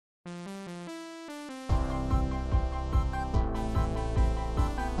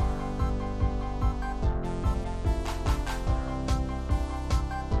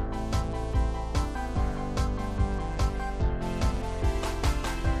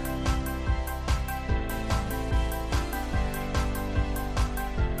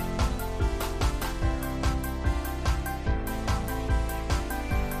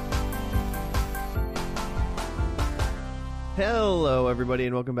Hello, everybody,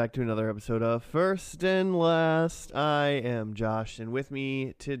 and welcome back to another episode of First and Last. I am Josh, and with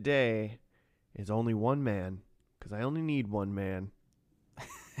me today is only one man, because I only need one man,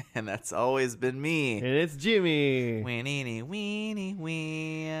 And that's always been me. and it's Jimmy. Weenie, weenie,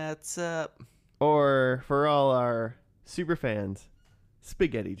 what's up? Or, for all our super fans,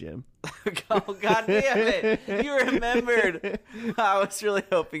 Spaghetti Jim. Oh, God damn it. You remembered. I was really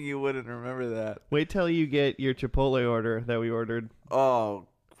hoping you wouldn't remember that. Wait till you get your Chipotle order that we ordered. Oh,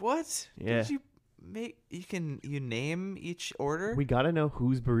 what? Yeah. Did you make, you name each order? We gotta know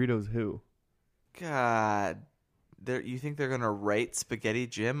whose burrito's who. God. You think they're going to write Spaghetti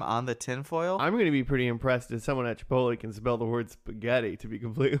Jim on the tinfoil? I'm gonna be pretty impressed if someone at Chipotle can spell the word spaghetti, to be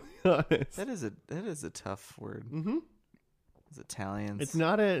completely honest. That is a tough word. Mm-hmm. It's Italians. It's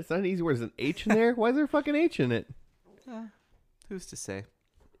not an easy word. There's an H in there. Why is there a fucking H in it? Who's to say?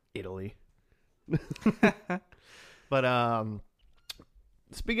 Italy. But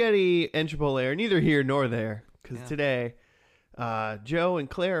spaghetti and Chipotle are neither here nor there, because today Joe and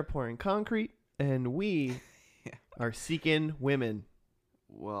Claire are pouring concrete, and we are seeking women.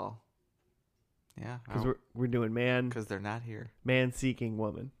 Well, yeah. Because we're doing Because they're not here. man seeking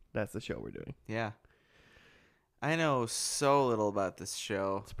woman. That's the show we're doing. Yeah. I know so little about this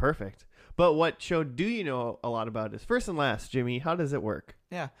show. It's perfect. But what show do you know a lot about is First and Last, Jimmy. How does it work?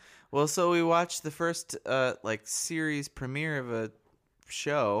 Yeah. Well, so we watched the first series premiere of a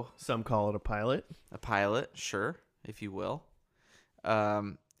show, Some call it a pilot. a pilot, sure, if you will.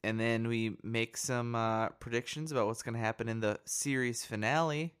 And then we make some predictions about what's going to happen in the series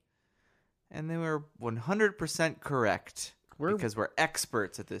finale. And then we're 100% correct. Because we're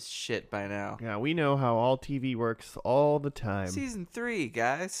experts at this shit by now. Yeah, we know how all TV works all the time. Season 3,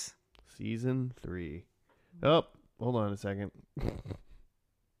 guys. Season 3. Oh, hold on a second.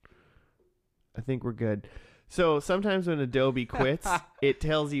 I think we're good. So sometimes when Adobe quits, it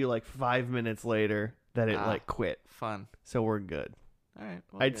tells you like 5 minutes later that it quit. Fun. So we're good. All right.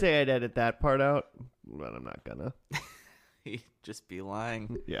 Well, I'd say I'd edit that part out, but I'm not gonna. You'd just be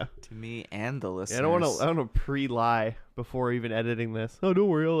lying Yeah. to me and the listeners. I don't want to pre-lie before even editing this. Oh, don't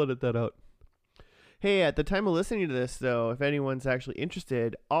worry, I'll edit that out. Hey, at the time of listening to this, though, if anyone's actually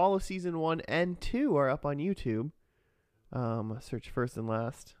interested, all of season 1 and 2 are up on YouTube. Search First and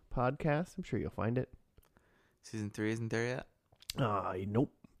Last podcast. I'm sure you'll find it. Season 3 isn't there yet?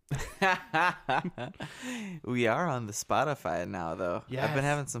 Nope. We are on the Spotify now, though. Yes. I've been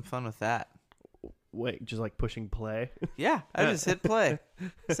having some fun with that. Wait, just like pushing play? Yeah, I just hit play.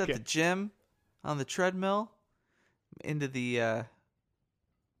 It's at Okay. the gym, on the treadmill, into the, I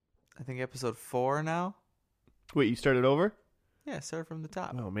think episode 4 now. Wait, you started over? Yeah, start from the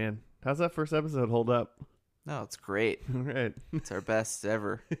top. Oh, man. How's that first episode hold up? No, it's great. All right. It's our best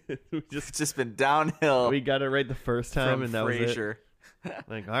ever. we It's just been downhill. we got it right the first time, from and that was Frasier. it.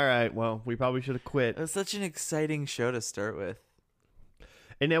 Like, all right, well, we probably should have quit. It was such an exciting show to start with.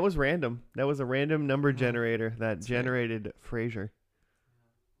 And that was random. That was a random number generator that That's generated Frasier.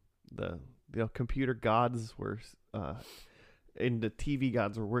 The computer gods were, and the TV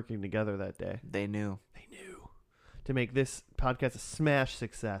gods were working together that day. They knew. They knew to make this podcast a smash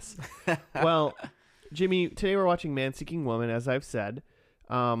success. Well, Jimmy, today we're watching Man Seeking Woman, as I've said.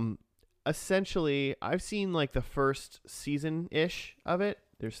 Essentially, I've seen like the first season-ish of it.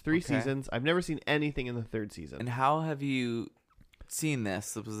 There's 3 Okay. seasons. I've never seen anything in the 3rd season. And how have you seen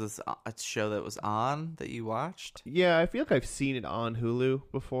this? Was this a show that was on that you watched? Yeah, I feel like I've seen it on Hulu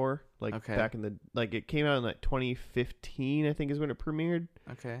before. Like Okay. back in the it came out in like 2015, I think is when it premiered.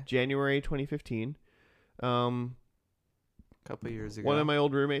 Okay. January 2015. A couple years ago. One of my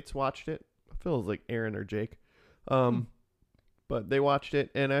old roommates watched it. I feel it was like Aaron or Jake. But they watched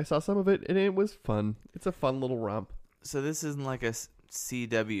it and I saw some of it and it was fun. It's a fun little romp. So this isn't like a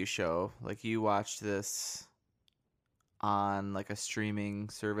CW show. Like you watched this on like a streaming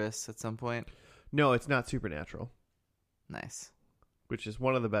service at some point? No, it's not Supernatural, Nice. which is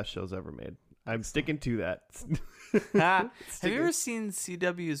one of the best shows ever made. I'm sticking to that. Have you ever seen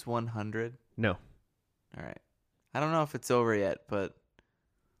CW's 100? No. All right. I don't know if it's over yet, but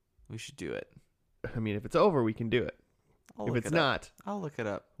we should do it. I mean, if it's over, we can do it. I'll If look it's it up. not, I'll look it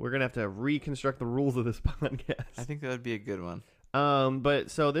up. we're going to have to reconstruct the rules of this podcast. I think that would be a good one.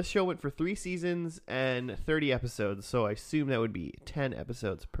 But so this show went for 3 seasons and 30 episodes. So I assume that would be 10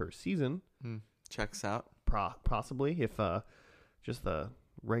 episodes per season. Checks out. Possibly, if just the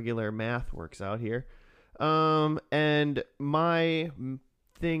regular math works out here. And my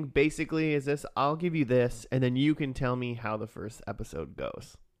thing basically is this: I'll give you this, and then you can tell me how the first episode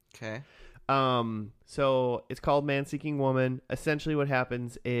goes. Okay. So it's called Man Seeking Woman. Essentially what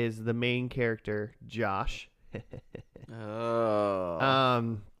happens is the main character, Josh,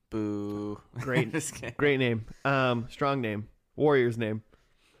 Oh. Boo. Great, Just kidding. great name. Strong name. Warrior's name.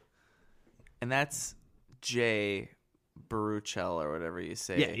 And that's Jay Baruchel or whatever you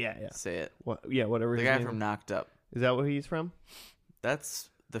say. Yeah. Say it. Whatever. The his guy name from is. Knocked Up. Is that what he's from? That's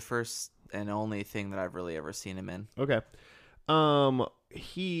the first and only thing that I've really ever seen him in. Okay.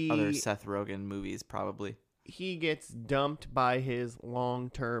 He Other Seth Rogen movies, probably. he gets dumped by his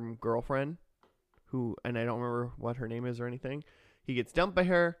long-term girlfriend, and I don't remember what her name is or anything. He gets dumped by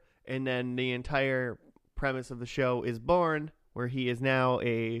her, and then the entire premise of the show is born, where he is now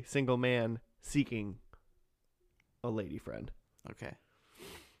a single man seeking a lady friend. Okay.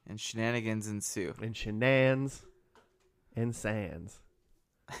 And shenanigans ensue. And shenanigans and sands.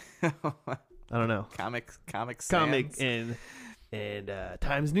 I don't know. Comic Comic sans. and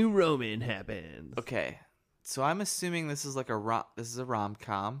Times New Roman happens. Okay. So I'm assuming this is like a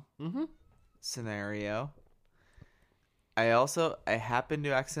rom-com scenario. I happen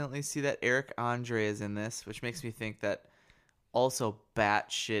to accidentally see that Eric Andre is in this, which makes me think that also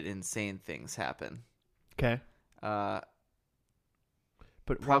batshit insane things happen. Okay. But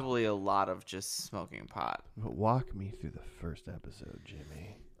But probably a lot of just smoking pot. walk me through the first episode,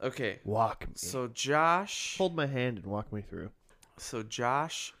 Jimmy. Okay. Walk me. So Josh Hold my hand and walk me through. So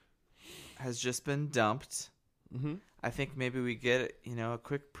Josh has just been dumped. Mm-hmm. I think maybe we get, a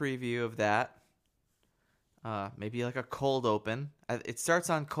quick preview of that. Maybe like a cold open. It starts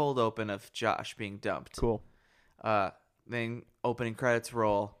on cold open of Josh being dumped. Cool. Then opening credits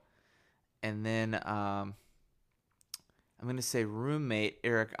roll. And then I'm going to say roommate,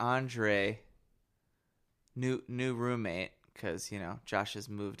 Eric Andre, new roommate, because, Josh has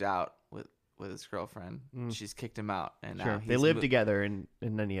moved out with his girlfriend. She's kicked him out. And now Sure. They live together, and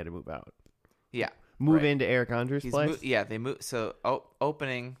then he had to move out. Yeah. Move right. into Eric Andre's place? They move. So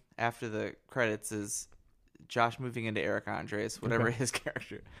opening after the credits is Josh moving into Eric Andre's, whatever his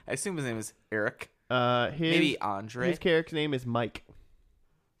character. I assume his name is Eric. Maybe Andre. His character's name is Mike.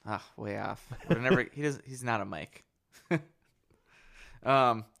 Ah, way off. But he's not a Mike.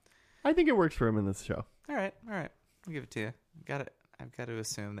 I think it works for him in this show. All right. I'll give it to you. I've got to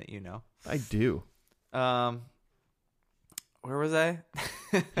assume that you know. I do. Where was I?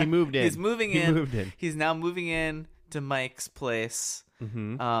 He moved in. He's moving in. He moved in. He's now moving in to Mike's place.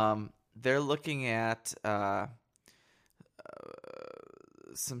 Mm-hmm. They're looking at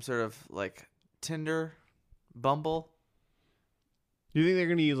some sort of like Tinder, Bumble. Do you think they're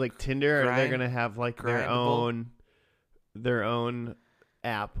going to use like Tinder, or they're going to have like Grindable? their own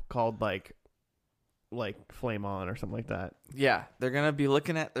app called like Flame On or something like that? Yeah, they're gonna be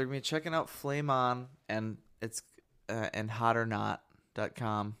checking out Flame On, and it's and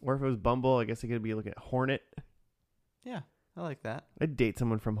hotornot.com. Or if it was Bumble, I guess they could be looking at Hornet. Yeah, I like that. I'd date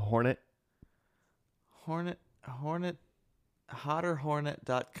someone from Hornet.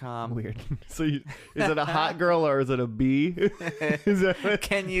 Hotterhornet.com. Weird. So is it a hot girl or is it a bee?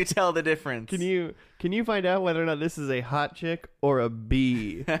 Can you tell the difference? Can you find out whether or not this is a hot chick or a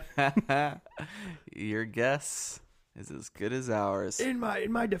bee? Your guess is as good as ours. In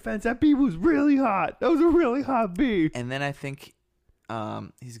my defense, that bee was really hot. That was a really hot bee. And then I think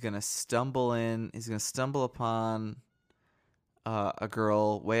he's gonna stumble upon a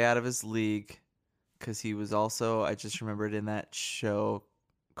girl way out of his league, because he was also, I just remembered, in that show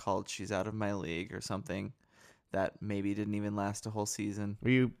called She's Out of My League or something that maybe didn't even last a whole season. Were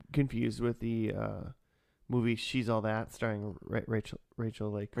you confused with the movie She's All That starring Rachel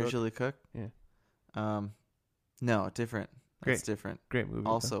Lee Cook? Rachel Lee Cook? Yeah. No, different. Great. It's different. Great movie.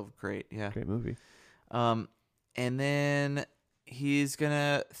 Also great, yeah. Great movie. And then he's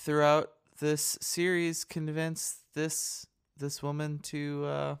gonna, throughout this series, convince this woman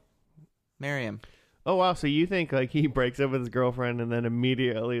to marry him. Oh wow! So you think like he breaks up with his girlfriend and then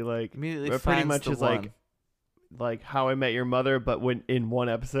immediately pretty pretty much the is one. like How I Met Your Mother, but in one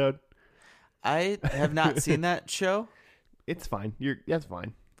episode. I have not seen that show. It's fine. That's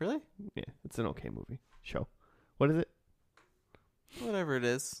fine. Really? Yeah, it's an okay movie show. What is it? Whatever it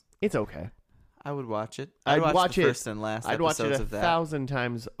is. It's okay. I would watch it. I'd watch the it first and last I'd watch episodes it of that. 1,000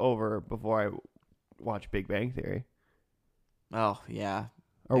 times over before I watch Big Bang Theory. Oh yeah.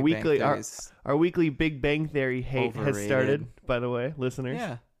 Our Big Bang weekly Theory's our weekly Big Bang Theory hate has overrated. started. By the way, listeners.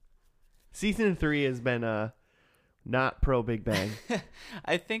 Yeah. Season 3 has been not pro Big Bang.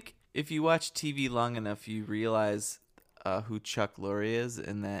 I think if you watch TV long enough, you realize who Chuck Lorre is,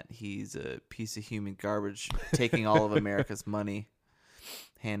 and that he's a piece of human garbage taking all of America's money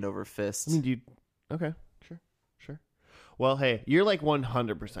hand over fist. I mean, okay, sure. Well, hey, you're like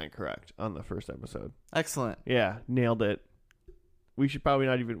 100% correct on the first episode. Excellent. Yeah, nailed it. we should probably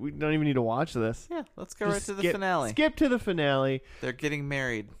not even. We don't even need to watch this. Yeah, let's go Just right to the finale. Skip to the finale. They're getting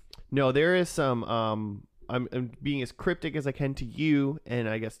married. No, there is some. I'm being as cryptic as I can to you, and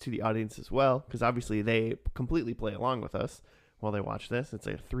I guess to the audience as well, because obviously they completely play along with us while they watch this. It's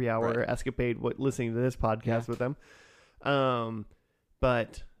a 3-hour Right. escapade. Listening to this podcast with them.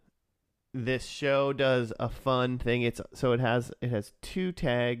 But this show does a fun thing. It has 2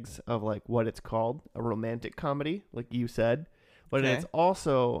 tags of like what it's called, a romantic comedy, like you said, but Okay. it's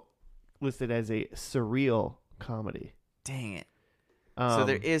also listed as a surreal comedy. Dang it. So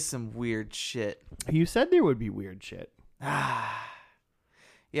there Um, is some weird shit. You said there would be weird shit.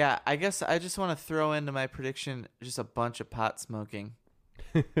 Yeah, I guess I just want to throw into my prediction just a bunch of pot smoking.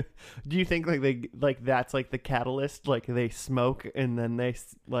 Do you think like that's like the catalyst? Like they smoke and then they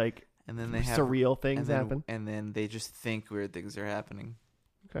like And then they have surreal things and then, happen. and then they just think weird things are happening.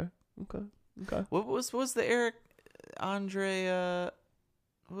 Okay. What was the Eric Andre?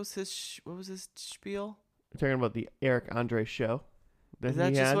 What was his spiel? We're talking about the Eric Andre show. Is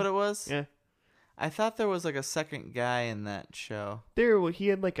that just what it was? Yeah. I thought there was like a second guy in that show. He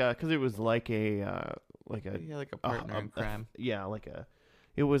had like a, because it was like a He had like a partner in crime.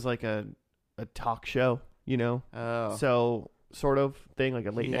 It was like a talk show, Oh, so sort of thing, like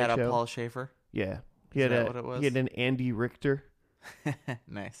a late he night had a show. Paul Schaefer. Yeah, Is that what it was? He had an Andy Richter.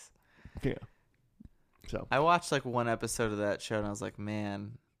 Nice. Yeah. So I watched like one episode of that show and I was like,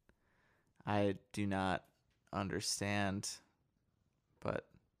 man, I do not understand. But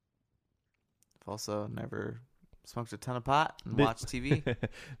I've also never smoked a ton of pot and watched TV.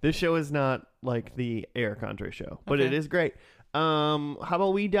 This show is not like the Eric Andre show, but Okay. it is great. How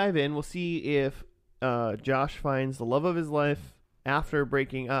about we dive in? We'll see if Josh finds the love of his life after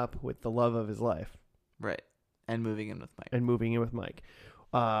breaking up with the love of his life Right. And moving in with Mike. and moving in with Mike.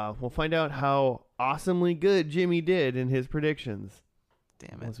 We'll find out how awesomely good Jimmy did in his predictions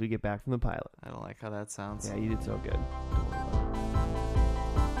Damn it. once we get back from the pilot. I don't like how that sounds. Yeah, you did so good. Don't worry about it.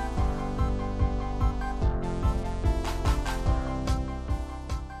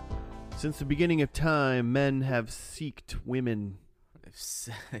 Since the beginning of time, men have seeked women,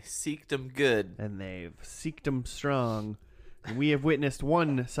 They seeked them good. and they've seeked them strong. And we have witnessed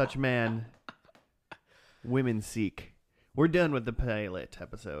one such man women seek. We're done with the pilot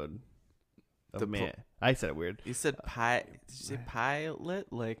episode. The I said it weird. You said pie. Did you say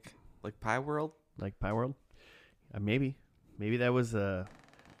pilot? Like Pie World? Like Pie World? Maybe that was a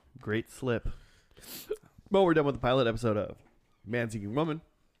great slip. But we're done with the pilot episode of Man Seeking Woman.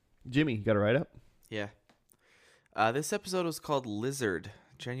 Jimmy, you got to write up? Yeah. This episode was called Lizard,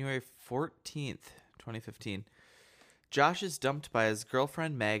 January 14th, 2015. Josh is dumped by his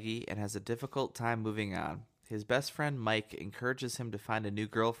girlfriend Maggie and has a difficult time moving on. His best friend Mike encourages him to find a new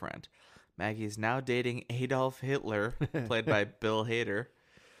girlfriend. Maggie is now dating Adolf Hitler, played by Bill Hader.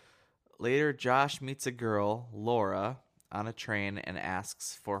 Later, Josh meets a girl, Laura, on a train and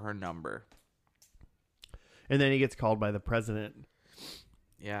asks for her number. And then he gets called by the president.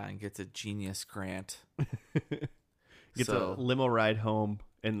 Yeah, and gets a genius grant. Gets So- a limo ride home,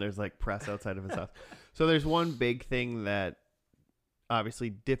 and there's like press outside of his house. So there's one big thing that obviously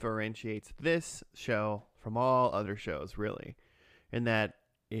differentiates this show from all other shows, really. And that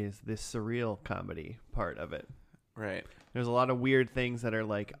is this surreal comedy part of it. Right. There's a lot of weird things that are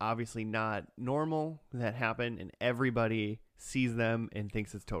like obviously not normal that happen, and everybody sees them and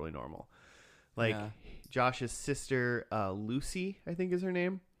thinks it's totally normal. Like Yeah. Josh's sister, Lucy, I think is her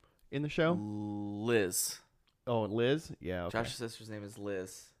name in the show. Liz. Oh, Liz? Yeah, okay. Josh's sister's name is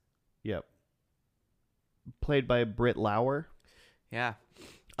Liz. Yep. Played by Britt Lauer. Yeah.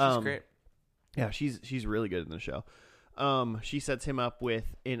 She's great. Yeah, she's really good in the show. She sets him up with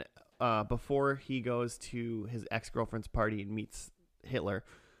before he goes to his ex-girlfriend's party and meets Hitler.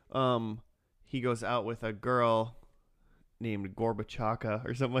 He goes out with a girl named Gorbachaka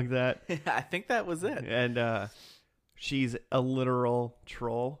or something like that. I think that was it. And she's a literal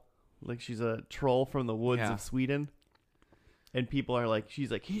troll. Like she's a troll from the woods Yeah. of Sweden. And people are like,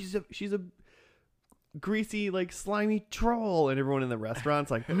 she's a greasy, like slimy troll, and everyone in the restaurant's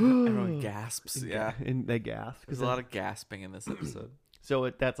like, Everyone gasps. Yeah. and they gasp. There's a lot of gasping in this episode. So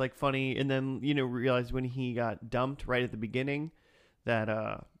that's like funny, and then realize when he got dumped right at the beginning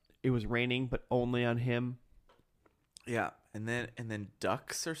that it was raining, but only on him. Yeah. And then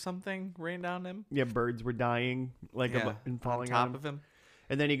ducks or something rain down him. Yeah, birds were dying like Yeah. and falling on top on him. of him.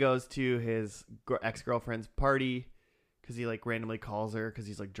 And then he goes to his ex-girlfriend's party because he like randomly calls her because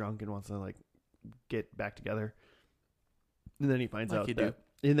he's like drunk and wants to like get back together. And then he finds Like out you that,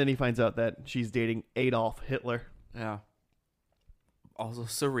 and then he finds out that she's dating Adolf Hitler. Yeah. Also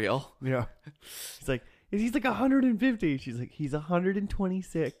surreal. Yeah, he's like, He's like 150. She's like, he's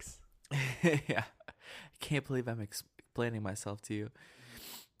 126. Yeah. I can't believe I'm explaining myself to you.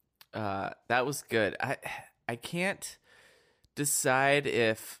 That was good. I can't decide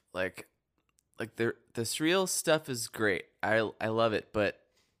if like the surreal stuff is great. I love it, but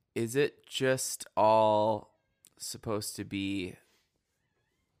is it just all supposed to be?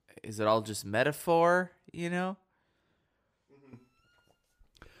 Is it all just metaphor? You know?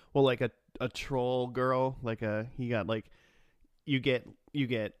 Well, like a troll girl, like he got like you get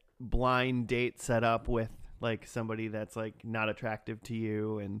blind date set up with like somebody that's like not attractive to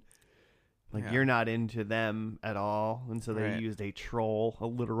you, and like Yeah. you're not into them at all, and so they Right. used a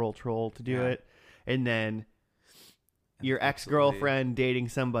literal troll to do Yeah. it, and then your Absolutely. ex-girlfriend dating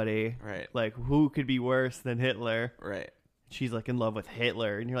somebody, Right. like who could be worse than Hitler? Right. She's like in love with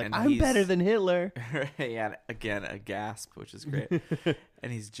Hitler, and you're like, And I'm he's- better than Hitler. Yeah. Again, a gasp, which is great.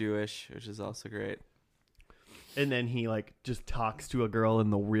 And he's Jewish, which is also great. And then he like just talks to a girl in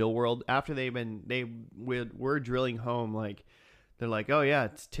the real world after were drilling home, like they're like, oh yeah,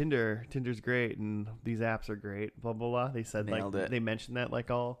 it's Tinder's great, and these apps are great, blah blah blah. They said Nailed like it. they mentioned that like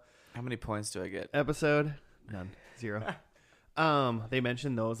all How many points do I get? episode, none, 0. They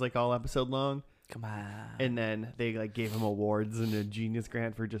mentioned those like all episode long, Come on. and then they like gave him awards and a genius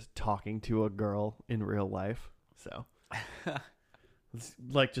grant for just talking to a girl in real life. So it's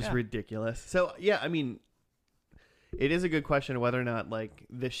like just Yeah. ridiculous. So yeah, I mean, it is a good question whether or not like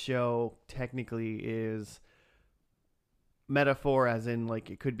this show technically is metaphor, as in like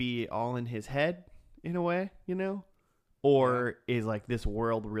it could be all in his head in a way, you know, or is like this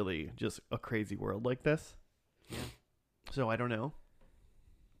world really just a crazy world like this? Yeah. So I don't know.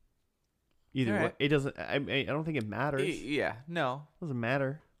 Either way, Alright. it doesn't. I don't think it matters. It Yeah. No, doesn't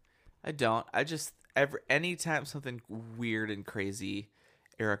matter. I don't. I just anytime something weird and crazy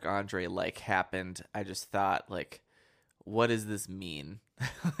Eric Andre like happened, I just thought like, what does this mean?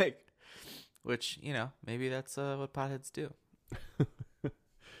 Like, which, you know, maybe that's what potheads do.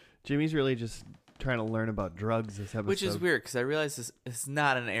 Jimmy's really just trying to learn about drugs this episode. Which is weird because I realize this is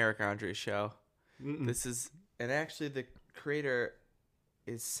not an Eric Andre show. Mm-mm. This is, and actually the creator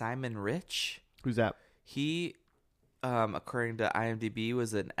is Simon Rich. Who's that? He, according to IMDb,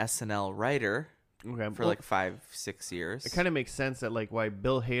 was an SNL writer Okay, for like 5-6 years. it kind of makes sense that like why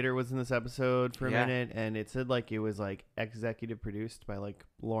Bill Hader was in this episode for a Yeah. minute, and it said like it was like executive produced by like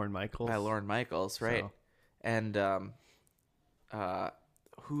Lorne Michaels. By Lorne Michaels, right? So- And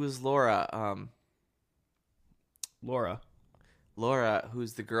who is Laura? Laura,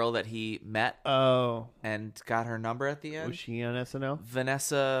 who's the girl that he met Oh, and got her number at the end. was she on SNL?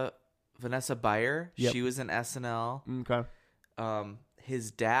 Vanessa Bayer. Yep. She was in SNL. Okay.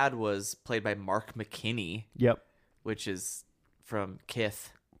 His dad was played by Mark McKinney, Yep. which is from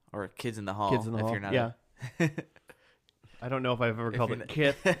Kith or Kids in the Hall. Kids in the if Hall. You're not Yeah. I don't know if I've ever If called you're it not-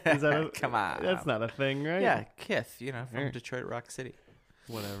 Kith. Is that a, Come on. That's not a thing, right? Yeah, Kith. You know, from Alright. Detroit Rock City.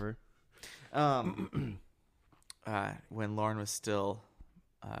 Whatever. When Lorne was still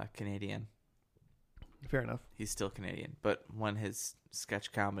Canadian. Fair enough. He's still Canadian, but when his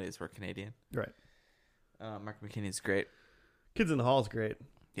sketch comedies were Canadian. Right. Mark McKinney's great. Kids in the Hall is great.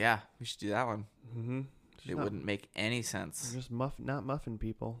 Yeah, we should do that one. Mm-hmm. It wouldn't make any sense. Just not muffin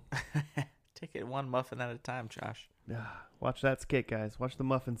people. Take it one muffin at a time, Josh. Watch that skit, guys. Watch the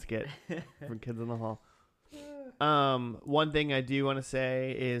muffin skit from Kids in the Hall. One thing I do want to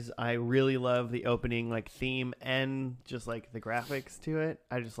say is I really love the opening like theme and just like the graphics to it.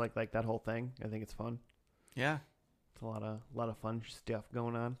 I just like that whole thing. I think it's fun. Yeah, It's a lot of fun stuff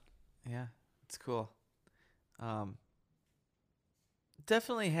going on. yeah, it's cool.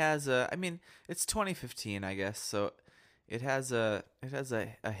 Definitely has a. I mean, it's 2015, I guess, so it has a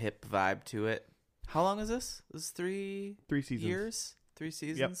hip vibe to it. How long is this? This is 3 3 seasons. years, 3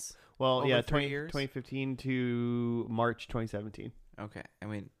 seasons. Well, Over yeah, 3 years? 2015 to March 2017. Okay, I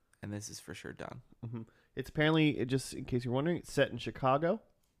mean, and this is for sure done. It's apparently, just in case you're wondering, it's set in Chicago.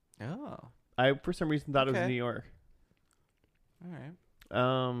 Oh, I for some reason thought it was Okay. New York. all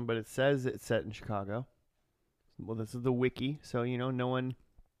right. But it says it's set in Chicago. Well, this is the wiki, so you know no one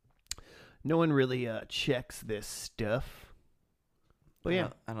really checks this stuff. But yeah,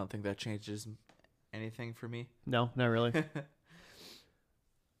 I don't think that changes anything for me. no, not really.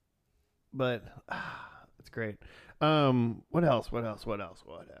 But it's great. What else?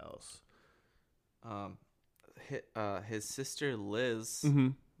 His sister Liz, Mm-hmm.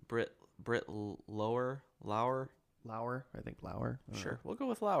 Britt Lauer. Lauer, I think Lauer. I don't Sure, know. we'll go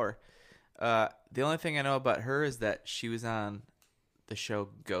with Lauer. The only thing I know about her is that she was on the show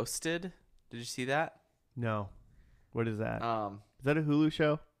Ghosted. Did you see that? No. What is that? Um, Is that a Hulu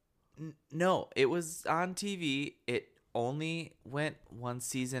show? No, it was on TV. It only went one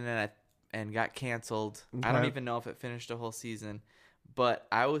season and got canceled. I don't Okay. even know if it finished a whole season, but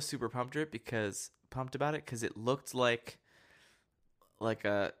I was super pumped about it because it looked like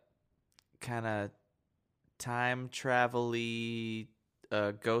a kind of time travel-y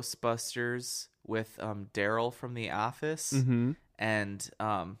Ghostbusters with Daryl from The Office Mm-hmm. and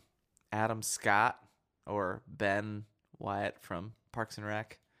Adam Scott or Ben Wyatt from Parks and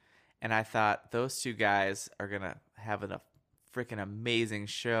Rec. And I thought those two guys are going to have a freaking amazing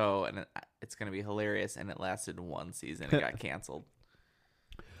show, and it's going to be hilarious. And it lasted one season. It got canceled.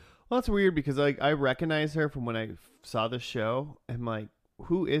 Well, that's weird because I recognize her from when I saw the show. I'm like,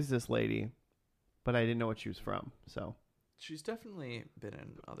 who is this lady? But I didn't know what she was from. So She's definitely been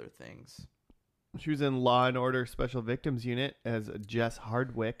in other things. she was in Law and Order Special Victims Unit as Jess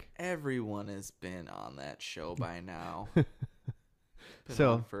Hardwick. Everyone has been on that show by now. Been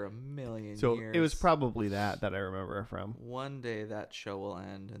So- on for a million So years. it was probably that I remember her from. One day that show will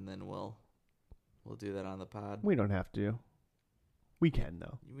end, and then we'll do that on the pod. We don't have to. We can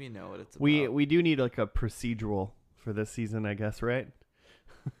though. We know what it's about. We do need like a procedural for this season, I guess, right?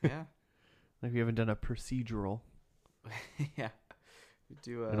 Yeah. Like we haven't done a procedural Yeah. We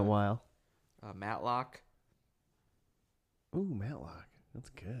do in a while. Matlock. Ooh, Matlock. That's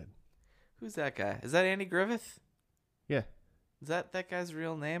good. Who's that guy? Is that Andy Griffith? Yeah. Is that guy's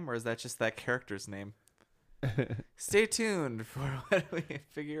real name, or is that just that character's name? Stay tuned for when we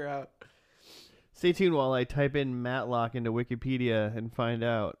figure out. Stay tuned while I type in Matlock into Wikipedia and find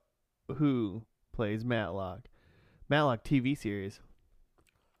out who plays Matlock. Matlock TV series.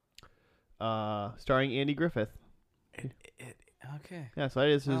 Starring Andy Griffith. Okay. Yeah, so that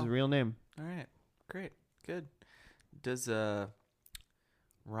is his Oh. real name. All right. Great. Good. Does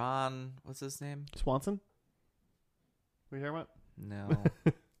Ron, what's his name? Swanson? What are you talking about? No.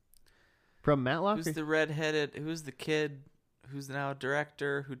 From Matlock? Who's the kid who's now a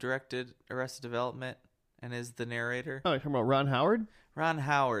director who directed Arrested Development and is the narrator? Oh, you're talking about Ron Howard? Ron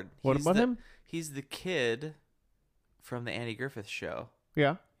Howard. What about him? He's the kid from the Andy Griffith Show.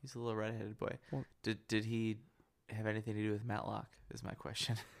 Yeah. He's a little redheaded boy. Well- Did he have anything to do with Matlock? Is my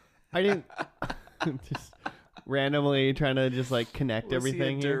question. I didn't just randomly trying to just like connect Was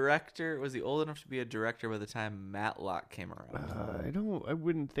everything he a here. director? Was he old enough to be a director by the time Matlock came around? I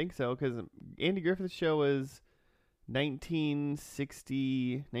wouldn't think so because Andy Griffith's show was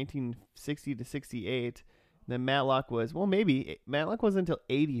 1960 to 68. Then Matlock was, well, maybe Matlock was until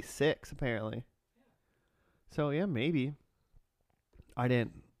 86 apparently. So yeah, maybe. I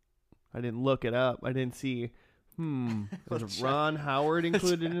didn't look it up. I didn't see. Let's Was check. Ron Howard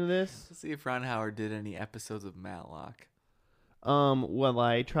included in this? Let's see if Ron Howard did any episodes of Matlock. Well,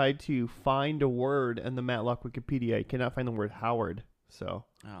 I tried to find a word in the Matlock Wikipedia. I cannot find the word Howard. So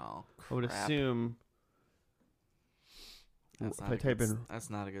Oh, I would crap. assume That's if not I a type good, in that's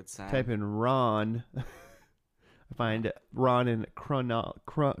not a good sign. type in Ron, I find Ron in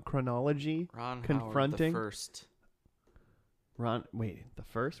chronology. Ron Howard confronting. the first. Ron, wait, the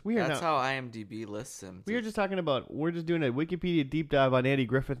first? We are That's not. how IMDb lists him. We are just talking about. We're just doing a Wikipedia deep dive on Andy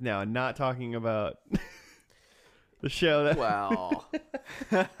Griffith now, and not talking about the show. That Wow.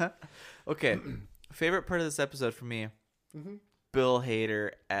 Okay. Favorite part of this episode for me, Bill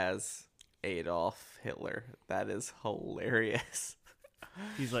Hader as Adolf Hitler. That is hilarious.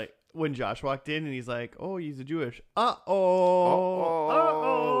 he's like when Josh walked in, and he's like, "Oh, he's a Jewish." We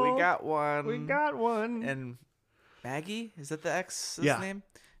got one. We got one. And Maggie, is that the ex's Yeah. name?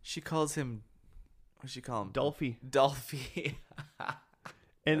 She calls him. What does she call him? Dolphy. Dolphy.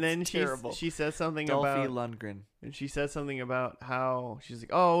 And That's then terrible. she says something Dolphy about Lundgren. and she says something about how she's like,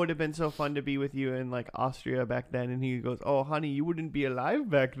 "Oh, it would have been so fun to be with you in like Austria back then." And he goes, "Oh, honey, you wouldn't be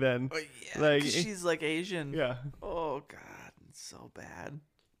alive back then." Oh, yeah, Like- 'cause she's like Asian. Yeah. Oh God, it's so bad.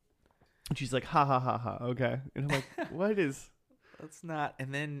 And she's like, "Ha ha ha ha." Okay. And I'm like, "What is?" That's not.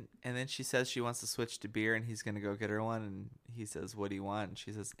 And then she says she wants to switch to beer, and he's gonna go get her one. And he says, "What do you want?" And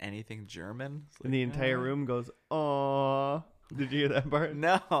she says, "Anything German." It's And the like, entire room goes, "Aw." Did you hear that part?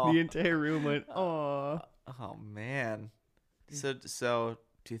 No. The entire room went, "Aw." Oh man. So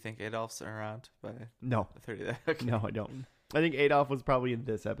do you think Adolf's around by No. 30? Okay. No, I don't. I think Adolf was probably in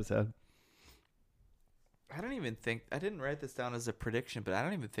this episode. I didn't write this down as a prediction, but I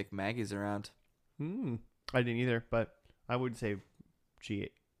don't even think Maggie's around. I didn't either, but I would say she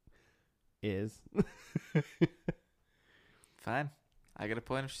is. Fine. I get a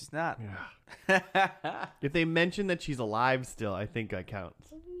point if she's not. Yeah. If they mention that she's alive still, I think that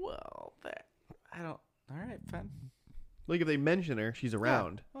counts. Well, I don't. All right, fine. Like if they mention her, she's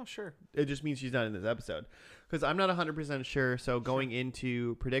around. Oh, sure. It just means she's not in this episode. Because I'm not 100% sure. So going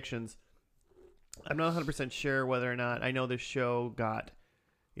into predictions, I'm not 100% sure whether or not, I know this show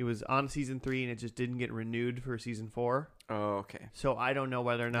it was on season 3 and it just didn't get renewed for season 4. Oh, okay. So I don't know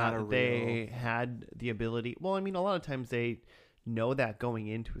whether or Not not a they had the ability. Well, I mean, a lot of times they know that going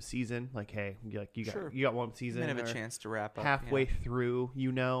into a season, like, hey, Sure. you got one season, You might have a or chance to wrap up halfway through,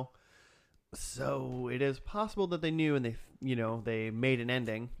 So it is possible that they knew and they made an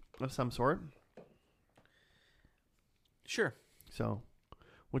ending of some sort. Sure. So,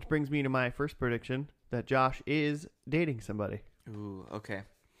 which brings me to my first prediction that Josh is dating somebody. Ooh, okay.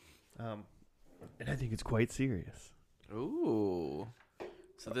 And I think it's quite serious. Ooh.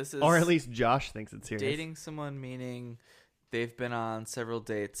 So this is... Or at least Josh thinks it's serious. dating someone, meaning they've been on several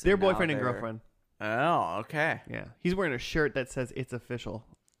dates. They're and now boyfriend and girlfriend. Oh, okay. Yeah. He's wearing a shirt that says it's official.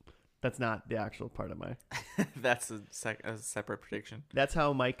 That's not the actual part of my... That's a separate prediction. That's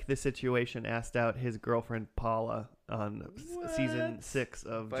how Mike the Situation asked out his girlfriend Paula on season 6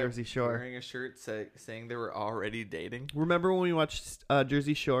 of Jersey Shore. Wearing a shirt saying they were already dating? Remember when we watched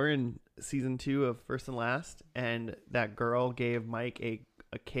Jersey Shore in season 2 of First and Last, and that girl gave Mike a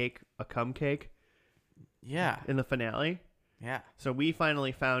cake, a cum cake? Yeah. In the finale? Yeah. So we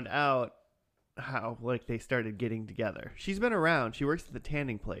finally found out how they started getting together. She's been around. She works at the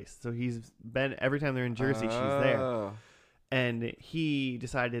tanning place. So he's been, every time they're in Jersey, she's there. And he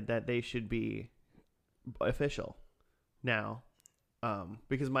decided that they should be official now.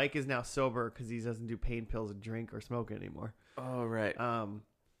 Because Mike is now sober because he doesn't do pain pills, drink, or smoke anymore. Oh, right.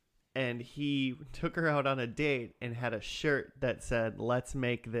 And he took her out on a date and had a shirt that said, "Let's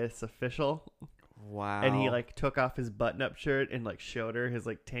make this official." Wow. And he took off his button-up shirt and showed her his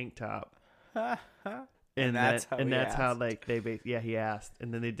tank top. And that's how he asked,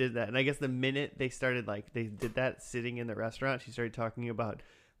 and then they did that. And I guess the minute they started they did that sitting in the restaurant, she started talking about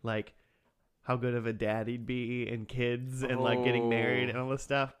how good of a dad he'd be and kids and getting married and all this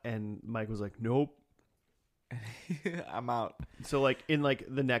stuff. And Mike was like, "Nope, I'm out." So in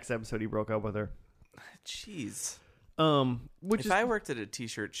the next episode, he broke up with her. Jeez. If I worked at a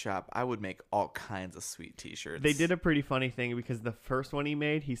t-shirt shop, I would make all kinds of sweet t-shirts. They did a pretty funny thing because the first one he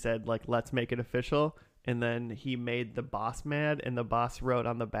made, he said "Let's make it official," and then he made the boss mad, and the boss wrote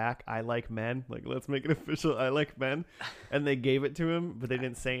on the back, "I like men," "Let's make it official, I like men," and they gave it to him, but they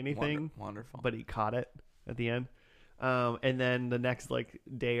didn't say anything. Wonderful. But he caught it at the end. And then the next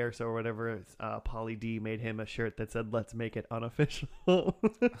day or so or whatever, Pauly D made him a shirt that said "Let's make it unofficial."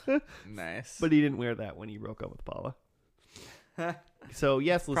 Nice. But he didn't wear that when he broke up with Paula. So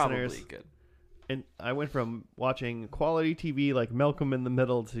yes, listeners. Probably good. And I went from watching quality TV like Malcolm in the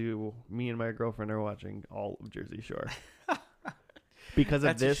Middle to me and my girlfriend are watching all of Jersey Shore because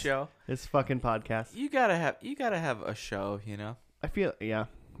of this fucking podcast. You gotta have a show, I feel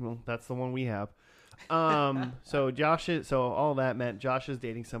well, that's the one we have. So all that meant Josh is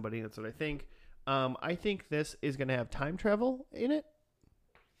dating somebody. That's what I think. I think this is gonna have time travel in it.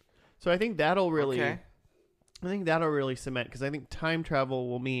 So I think that'll really. Okay. I think that'll really cement, because I think time travel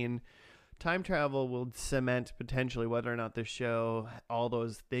will cement potentially whether or not this show, all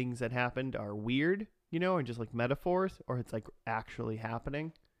those things that happened are weird, and just metaphors, or it's actually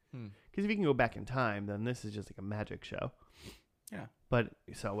happening. Because if you can go back in time, then this is just a magic show. Yeah. But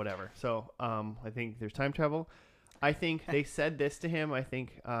so whatever. So I think there's time travel. I think they said this to him. I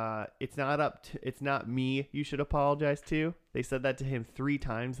think it's not me you should apologize to. They said that to him 3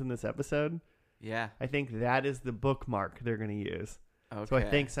 times in this episode. Yeah. I think that is the bookmark they're going to use. Okay. So I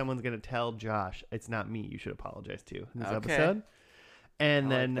think someone's going to tell Josh, it's not me you should apologize to in this episode.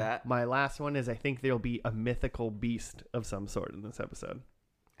 And then my last one is I think there'll be a mythical beast of some sort in this episode.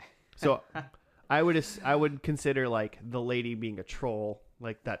 So I would consider the lady being a troll,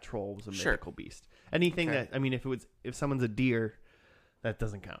 that troll was a mythical beast. Anything if someone's a deer, that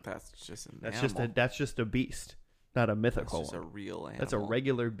doesn't count. That's just an animal. That's just a beast, not a mythical That's just one. a real animal. That's a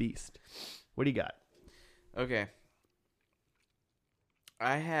regular beast. What do you got? Okay.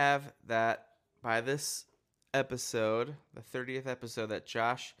 I have that by this episode, the 30th episode, that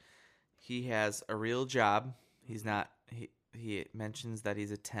Josh, he has a real job. He's not, he mentions that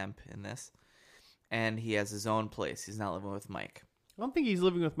he's a temp in this, and he has his own place. He's not living with Mike. I don't think he's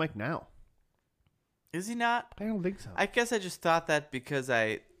living with Mike now. Is he not? I don't think so. I guess I just thought that because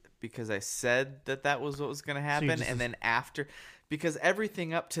I said that was what was going to happen, and then after, because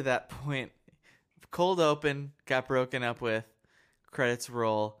everything up to that point, cold open, got broken up with, credits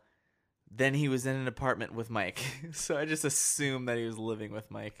roll, then he was in an apartment with Mike. So I just assumed that he was living with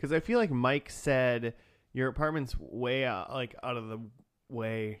Mike. Because I feel like Mike said, your apartment's way out, out of the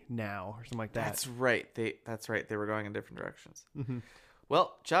way now or something like that. That's right. That's right. They were going in different directions. Mm-hmm.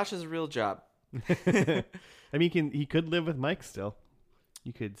 Well, Josh has a real job. I mean, he could live with Mike still.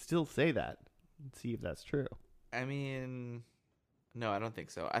 You could still say that and see if that's true. I mean, no, I don't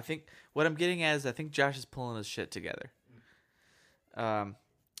think so. I think what I'm getting at is I think Josh is pulling his shit together.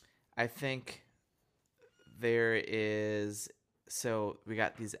 I think there is... So we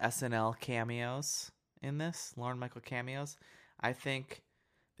got these SNL cameos in this, Lauren Michael cameos. I think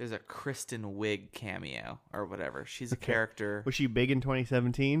there's a Kristen Wiig cameo or whatever. She's a character. Was she big in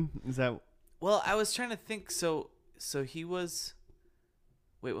 2017? Is that... Well, I was trying to think. So he was...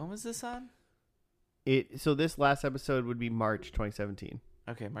 Wait, when was this on? So this last episode would be March 2017.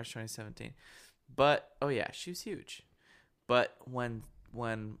 Okay, March 2017. But, oh yeah, she was huge. But when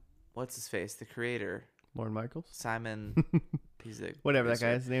what's his face? The creator... Lorne Michaels? Simon... Whatever that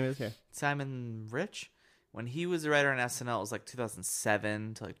guy's name is, yeah. Simon Rich. When he was a writer on SNL, it was like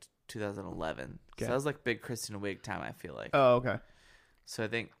 2007 to like 2011. Okay. So that was like big Kristen Wiig time, I feel like. Oh, okay. So I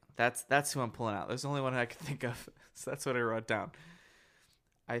think that's who I'm pulling out. There's only one I can think of. So that's what I wrote down.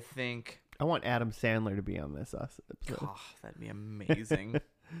 I think... I want Adam Sandler to be on this episode. Oh, that'd be amazing.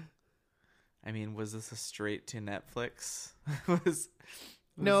 I mean, was this a straight to Netflix?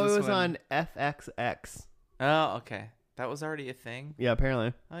 No, it was on FXX. Oh, okay. That was already a thing? Yeah,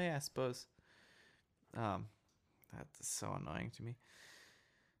 apparently. Oh, yeah, I suppose. That's so annoying to me.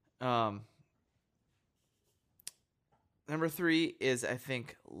 Number 3 is, I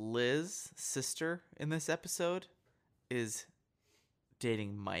think, Liz, sister in this episode, is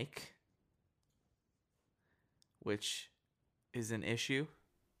dating Mike, which is an issue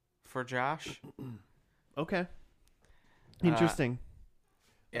for Josh. Okay. Interesting.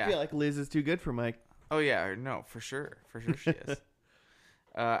 Yeah. I feel like Liz is too good for Mike. Oh, yeah. No, for sure. For sure she is.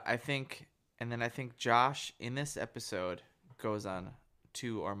 I think Josh in this episode goes on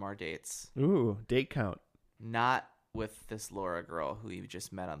 2 or more dates. Ooh, date count. Not with this Laura girl who you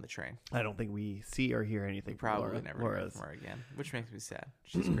just met on the train. I don't think we see or hear anything from Probably never hear from her again, which makes me sad.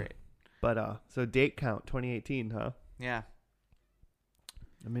 She's great. But, so date count, 2018, huh? Yeah.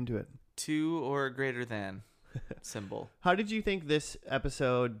 I'm into it. 2 or greater than symbol. How did you think this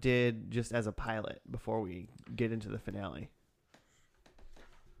episode did just as a pilot before we get into the finale?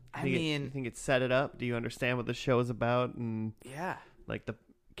 You think it set it up? Do you understand what the show is about? And yeah, like the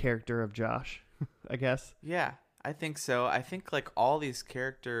character of Josh, I guess. Yeah, I think so. I think like all these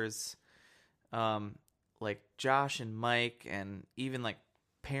characters, like Josh and Mike, and even like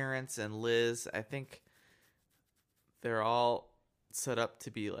parents and Liz, I think they're all set up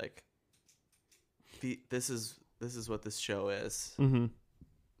to be like this is what this show is,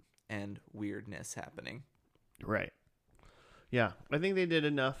 and weirdness happening. Right. Yeah, I think they did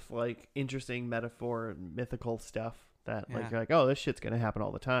enough like interesting metaphor and mythical stuff that like you're like, oh, this shit's gonna happen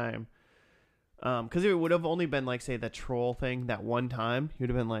all the time. Because it would have only been like, say, the troll thing that one time, you'd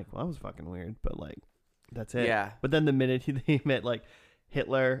have been like, well, that was fucking weird, but like, that's it. Yeah. But then the minute he met like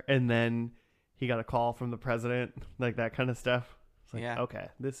Hitler, and then he got a call from the president, like that kind of stuff. It's like, okay,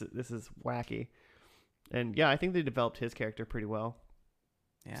 this is wacky. And yeah, I think they developed his character pretty well.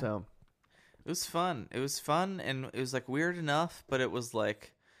 Yeah. So it was fun. It was fun, and it was like weird enough, but it was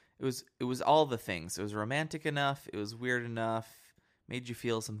like it was all the things. It was romantic enough, it was weird enough, made you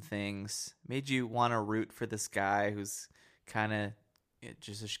feel some things, made you want to root for this guy who's kind of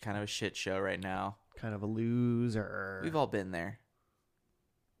a shit show right now. Kind of a loser. We've all been there.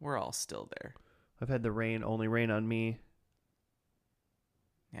 We're all still there. I've had the rain only rain on me.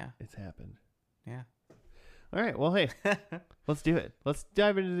 Yeah. It's happened. Yeah. All right. Well, hey, let's do it. Let's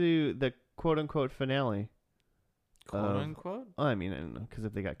dive into the quote-unquote finale. Quote-unquote? I mean, I don't know, because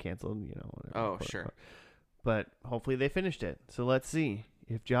if they got canceled, whatever. Oh, sure. But hopefully they finished it. So let's see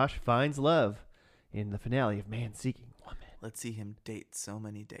if Josh finds love in the finale of Man Seeking Woman. Let's see him date so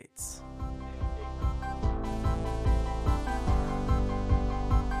many dates.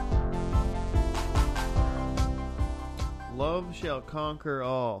 Love shall conquer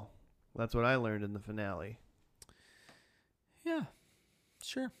all. That's what I learned in the finale. Yeah,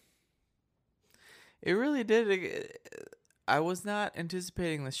 sure. It really did. I was not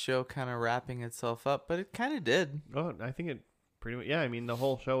anticipating this show kind of wrapping itself up, but it kind of did. Oh, I think it pretty much, yeah. I mean, the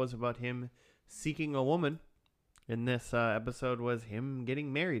whole show was about him seeking a woman. And this episode was him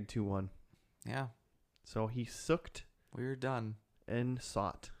getting married to one. Yeah. So he sooked. We were done. And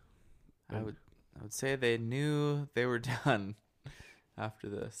sought. I would say they knew they were done after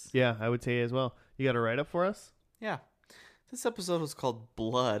this. Yeah, I would say as well. You got a write-up for us? Yeah. This episode was called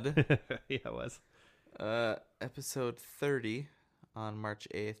Blood. Yeah, it was. Episode 30 on March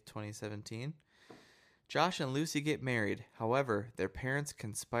 8th, 2017. Josh and Lucy get married. However, their parents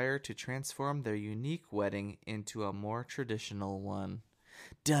conspire to transform their unique wedding into a more traditional one.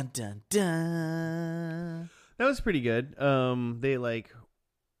 Dun dun dun. That was pretty good. They like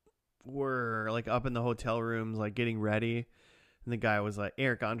were like up in the hotel rooms, like getting ready, and the guy was like,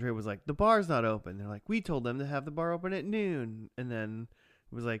 Eric Andre was like, the bar's not open. They're like, we told them to have the bar open at noon, and then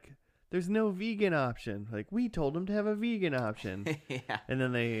it was like, there's no vegan option. Like, we told them to have a vegan option. Yeah. And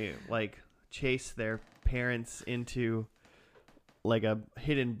then they like chased their parents into like a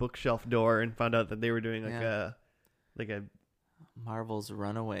hidden bookshelf door and found out that they were doing like a Marvel's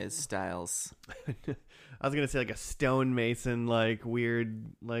Runaways styles. I was gonna say like a stonemason, like weird,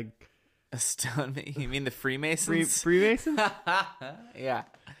 like A stone. You mean the Freemasons? Freemasons. Yeah.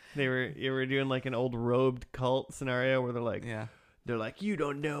 They were doing like an old robed cult scenario where Yeah. they're like, you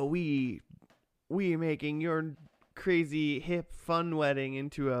don't know, we making your crazy hip fun wedding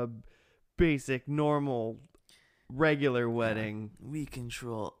into a basic normal regular wedding. We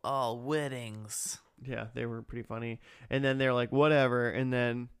control all weddings. Yeah, they were pretty funny. And then they're like, whatever. And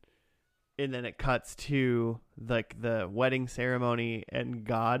then it cuts to like the wedding ceremony, and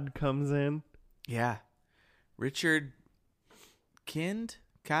God comes in. Yeah. Richard Kind?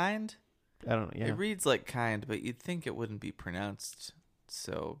 I don't know. Yeah, It reads like kind, but you'd think it wouldn't be pronounced.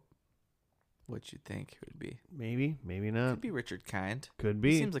 So, what you'd think it would be? maybe not. Could be Richard Kind. Could He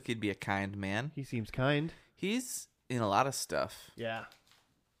be. seems like he'd be a kind man. He seems kind. He's in a lot of stuff. Yeah.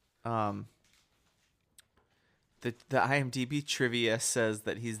 The IMDb trivia says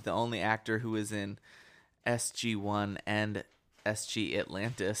that he's the only actor who is in SG-1 and SG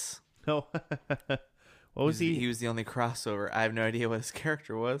Atlantis. Oh, what was he? He was the only crossover. I have no idea what his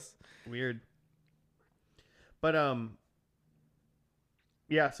character was. Weird. But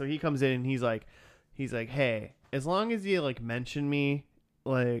yeah. So he comes in and he's like, hey, as long as you like mention me,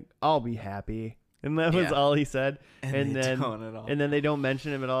 like I'll be happy. And that was all he said. And they then don't at all. And then they don't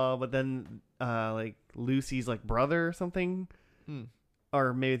mention him at all. But then like Lucy's like brother or something,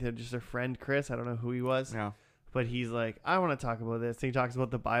 or maybe they're just their friend Chris. I don't know who he was. No. But he's like, I want to talk about this. And he talks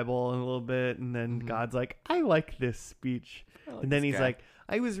about the Bible in a little bit, and then God's like, I like this speech. And then he's like,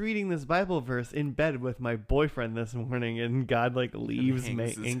 I was reading this Bible verse in bed with my boyfriend this morning, and God like leaves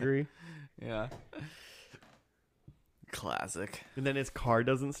angry. Yeah. Classic. And then his car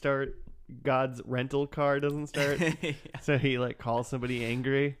doesn't start. God's rental car doesn't start. Yeah. So he like calls somebody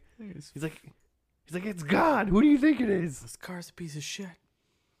angry. He's like, it's God. Who do you think it is? This car's a piece of shit.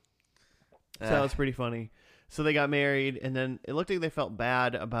 So that was pretty funny. So they got married, and then it looked like they felt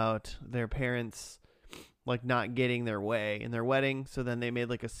bad about their parents like not getting their way in their wedding. So then they made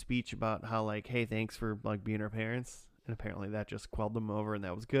like a speech about how like, hey, thanks for like being our parents. And apparently that just quelled them over, and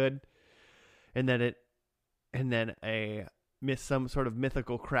that was good. And then some sort of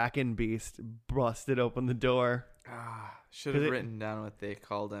mythical kraken beast busted open the door. Should have written down what they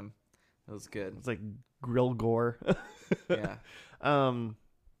called him. That was good. It's like Grill Gore. Yeah. And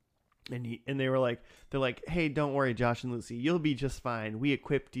they're like, hey, don't worry, Josh and Lucy, you'll be just fine. We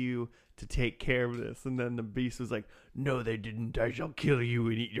equipped you to take care of this. And then the beast was like, no, they didn't. I shall kill you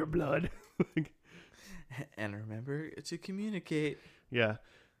and eat your blood. And remember to communicate. Yeah.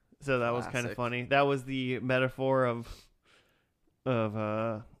 So that was kind of funny. That was the metaphor of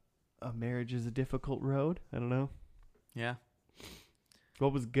a marriage is a difficult road. I don't know. Yeah.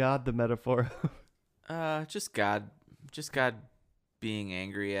 What was God the metaphor? Just God being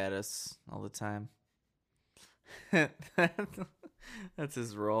angry at us all the time. That's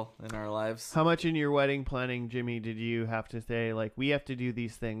his role in our lives. How much in your wedding planning, Jimmy, did you have to say, like, we have to do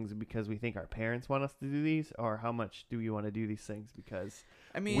these things because we think our parents want us to do these? Or how much do we want to do these things because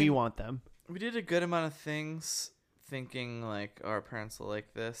we want them? We did a good amount of things thinking, like, our parents will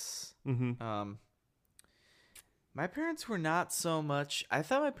like this. Mm-hmm. My parents were not so much. I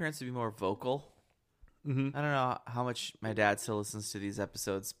thought my parents would be more vocal. Mm-hmm. I don't know how much my dad still listens to these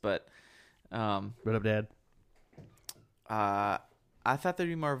episodes, but What up, Dad? I thought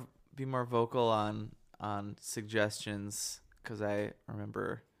they'd be more vocal on suggestions, because I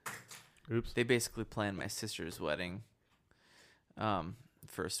remember they basically planned my sister's wedding,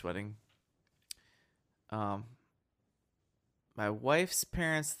 first wedding. My wife's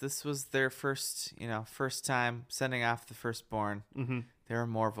parents, this was their first time sending off the firstborn. Mm-hmm. They were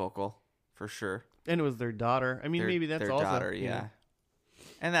more vocal, for sure. And it was their daughter. I mean, maybe that's their also daughter, yeah.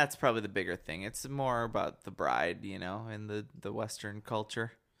 And that's probably the bigger thing. It's more about the bride, in the Western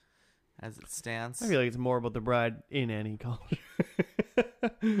culture as it stands. I feel like it's more about the bride in any culture.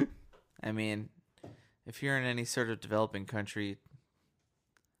 I mean, if you're in any sort of developing country,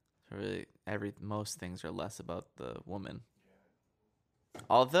 really most things are less about the woman.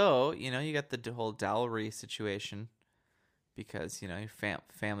 Although, you got the whole dowry situation because, your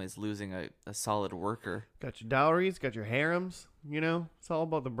family's losing a solid worker. Got your dowries, got your harems. It's all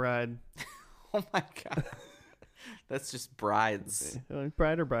about the bride. Oh my God. That's just brides.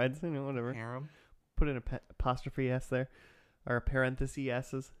 Bride or brides, whatever. Harem. Put an apostrophe S there, or a parenthesis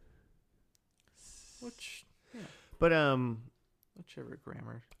S's. Which, yeah. But whichever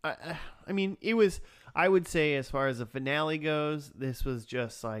grammar. I mean, it was. I would say, as far as the finale goes, this was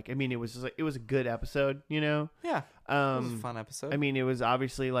just like. I mean, it was just like it was a good episode. Yeah. It was a fun episode. I mean, it was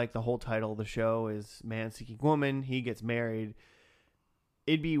obviously like the whole title of the show is "Man Seeking Woman." He gets married.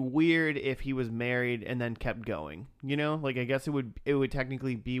 It'd be weird if he was married and then kept going. Like I guess it would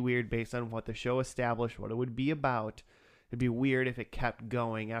technically be weird based on what the show established, what it would be about. It'd be weird if it kept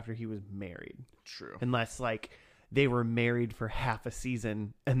going after he was married. True. Unless like they were married for half a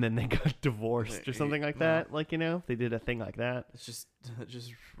season and then they got divorced or something like that. Like, if they did a thing like that. It's just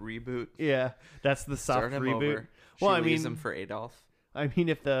reboot. Yeah, that's the soft Start him reboot. over. Well, I mean, him for Adolf. I mean,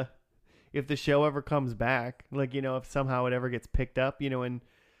 if the show ever comes back, like, if somehow it ever gets picked up, in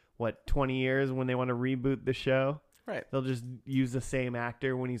 20 years when they want to reboot the show, right? They'll just use the same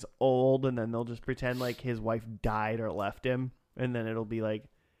actor when he's old, and then they'll just pretend like his wife died or left him, and then it'll be like,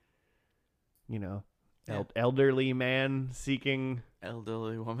 elderly man seeking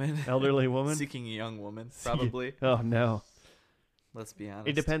elderly woman seeking a young woman, probably. Oh no, let's be honest.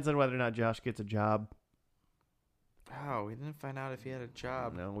 It depends on whether or not Josh gets a job. Oh, we didn't find out if he had a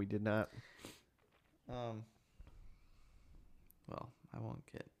job. No, we did not. Well, I won't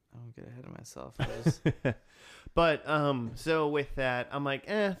get ahead of myself. But so with that, I'm like,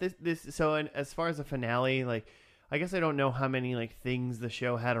 this. So as far as the finale, like, I guess I don't know how many like things the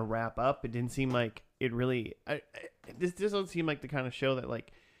show had to wrap up. It didn't seem like it really. This doesn't seem like the kind of show that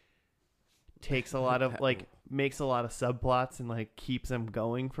like takes a lot of like makes a lot of subplots and like keeps them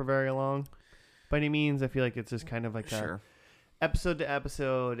going for very long. By any means, I feel like it's just kind of like sure. Episode to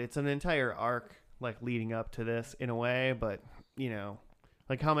episode. It's an entire arc like leading up to this in a way, but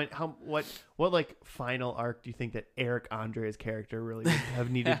like what like final arc do you think that Eric Andre's character really would have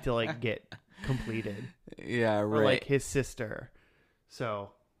needed to like get completed? Yeah, right. Or like his sister. So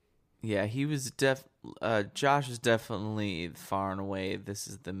yeah, he was Josh is definitely far and away this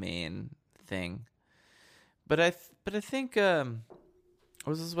is the main thing. But I think what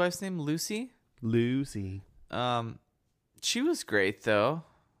was his wife's name? Lucy. She was great though.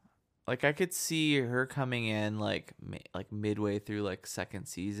 Like I could see her coming in like midway through like second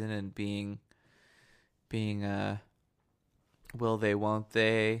season and being will they won't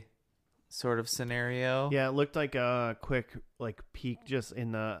they sort of scenario. Yeah, it looked like a quick like peek just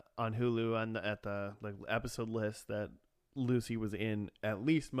on Hulu at the like episode list that Lucy was in at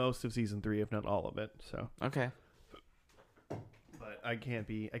least most of season 3, if not all of it. So okay. But I can't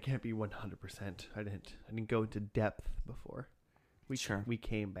be 100%. I didn't go into depth before we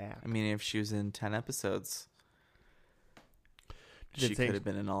came back. I mean, if she was in 10 episodes, she could have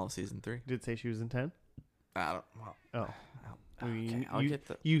been in all of season 3. Did it say she was in 10? I don't. Well, okay,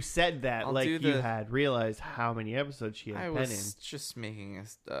 you said that you had realized how many episodes she had been in. I was just making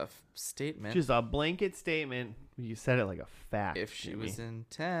a statement. Just a blanket statement. You said it like a fact. If she was in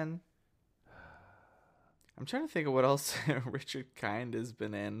 10. I'm trying to think of what else Richard Kind has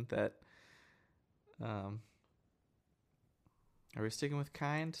been in that. Are we sticking with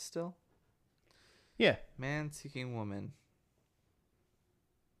Kind still? Yeah. Man Seeking Woman.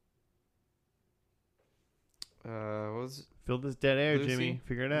 What was it? Fill this dead air, Lucy? Jimmy.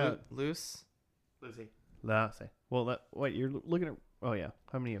 Figure it out. Lucy. Lucy. Well, what you're looking at? Oh yeah.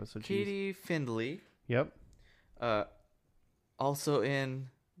 How many episodes? Katie Findlay. Yep. Also in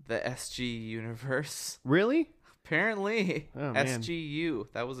the SG universe. Really? Apparently. Oh, man. SGU.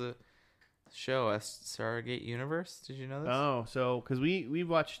 That was a show, Stargate Universe. Did you know this? Oh, so because we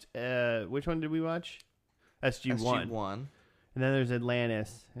watched which one did we watch? SG-1. SG-1. And then there's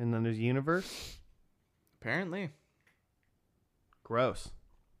Atlantis, and then there's Universe. Apparently. Gross.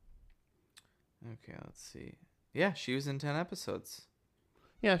 Okay, let's see. Yeah, she was in 10 episodes.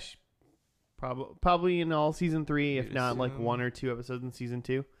 Yeah, probably in all season 3, if not like 1 or 2 episodes in season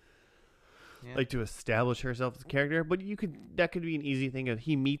 2. Yeah. Like to establish herself as a character, but that could be an easy thing. Of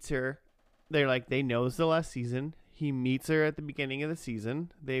he meets her, they know it's the last season. He meets her at the beginning of the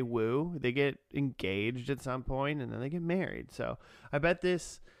season. They woo, they get engaged at some point, and then they get married. So I bet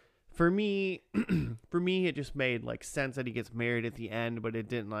this, for me, it just made like sense that he gets married at the end, but it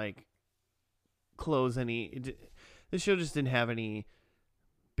didn't like close any. This show just didn't have any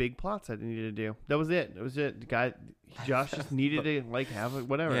big plots I needed to do. That was it. Josh just needed to like have it,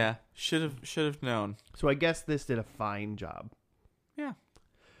 whatever. Yeah, should have known. So I guess this did a fine job. Yeah.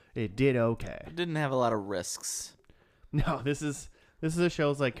 It did okay. It didn't have a lot of risks. No, this is a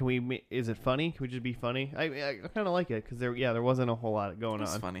show. It's like, is it funny? Can we just be funny? I kind of like it because there wasn't a whole lot going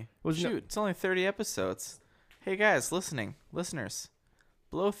It's on. funny. Was Shoot, it's only 30 episodes. Hey guys, listeners,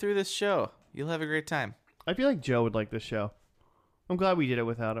 blow through this show. You'll have a great time. I feel like Joe would like this show. I'm glad we did it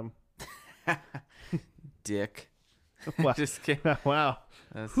without him. Dick. Wow. Just kidding. Wow.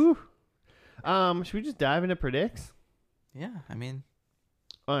 That's- Whew. Should we just dive into predicts? yeah, I mean,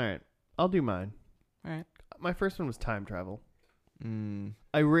 All right, I'll do mine. all right. My first one was time travel. Mm,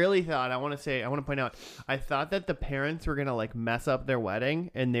 I really thought, I want to point out, I thought that the parents were going to like mess up their wedding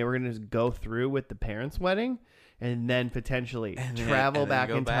and they were going to just go through with the parents' wedding and then potentially travel back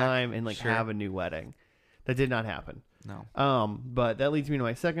go in back. time and like Sure. have a new wedding. That did not happen. no. But that leads me to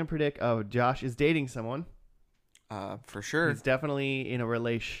my second predict. Oh, Josh is dating someone. For sure. He's definitely in a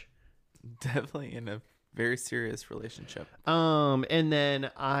relation. Definitely in a very serious relationship. And then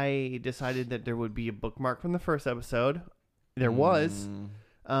I decided that there would be a bookmark from the first episode. There was.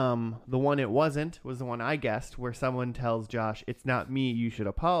 The one it wasn't was the one I guessed, where someone tells Josh, "It's not me you should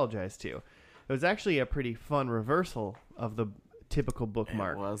apologize to." It was actually a pretty fun reversal of the typical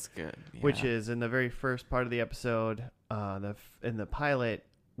bookmark, It was good. Yeah. which is in the very first part of the episode, in the pilot,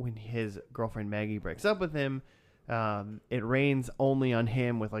 when his girlfriend Maggie breaks up with him. It rains only on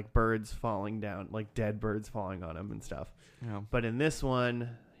him with like birds falling down, like dead birds falling on him and stuff. Yeah. But in this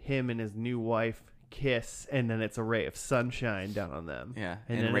one, him and his new wife kiss, and then it's a ray of sunshine down on them. Yeah.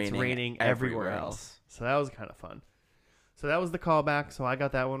 And then it's raining everywhere else. So that was kind of fun. So that was the callback. So I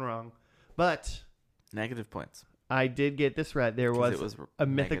got that one wrong. But Negative points. I did get this right. There 'Cause was, it was a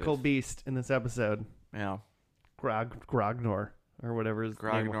mythical negative. beast in this episode. Yeah. Grognor, or whatever his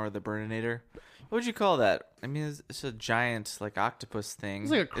name was. Grognor the Burninator. What would you call that? I mean, it's a giant like octopus thing. It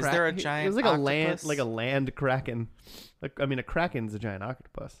was like a Is there a It giant? was like octopus? a land kraken. Like, I mean, a kraken's a giant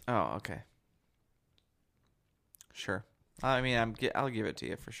octopus. Oh, okay. Sure. I mean, I'll give it to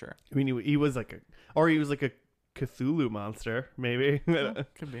you for sure. I mean, he was like a Cthulhu monster, maybe.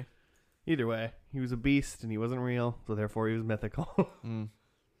 Could be. Either way, he was a beast and he wasn't real, so therefore he was mythical. Mm.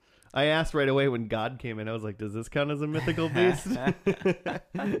 I asked right away when God came in. I was like, "Does this count as a mythical beast?"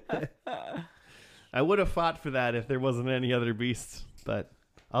 I would have fought for that if there wasn't any other beasts, but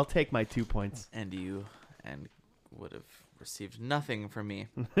I'll take my 2 points. And you would have received nothing from me.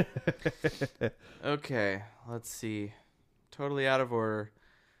 Okay, let's see. Totally out of order.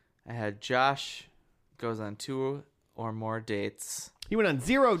 I had Josh goes on 2 or more dates. He went on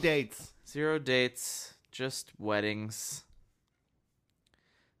 0 dates. 0 dates, just weddings.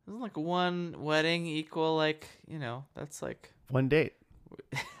 Isn't like one wedding equal like, that's like 1 date.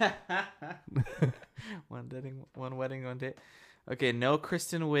 one wedding, 1 date. Okay, no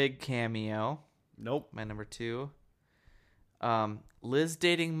Kristen Wiig cameo. Nope. My number 2. Liz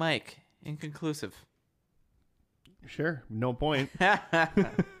dating Mike. Inconclusive. Sure. No point.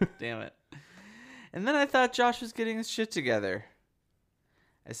 Damn it. And then I thought Josh was getting his shit together.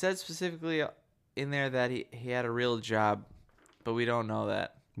 I said specifically in there that he had a real job, but we don't know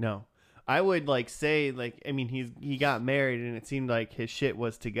that. No. I would say I mean he got married and it seemed like his shit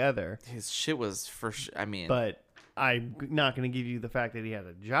was together. His shit was for sure. I mean, But I'm not going to give you the fact that he had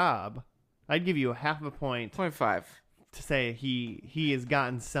a job. I'd give you a half a point 0.5. to say he has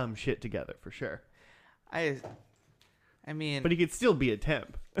gotten some shit together for sure. I mean, But he could still be a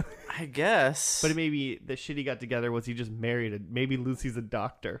temp. I guess. But maybe the shit he got together was he just married. Maybe Lucy's a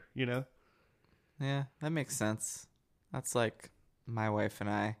doctor, Yeah, that makes sense. That's like my wife and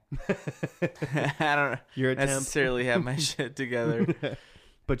I. I don't You're a temp. necessarily have my shit together,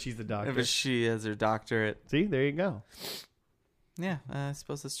 But she's a doctor. but she has her doctorate. See, there you go. Yeah, I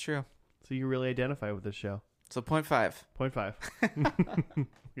suppose that's true. So you really identify with this show. So 0.5. 0.5.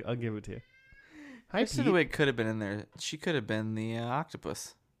 I'll give it to you. Hi, Kristen Pete. Wiig could have been in there. She could have been the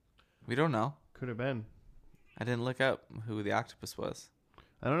octopus. We don't know. Could have been. I didn't look up who the octopus was.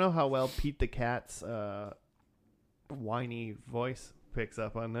 I don't know how well Pete the Cat's whiny voice picks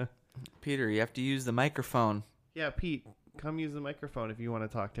up on the... Peter, you have to use the microphone. Yeah, Pete, come use the microphone if you want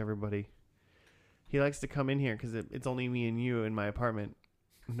to talk to everybody. He likes to come in here because it's only me and you in my apartment.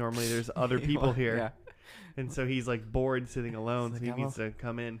 Normally there's other people here. Yeah. And so he's bored sitting alone, He's so like, he needs to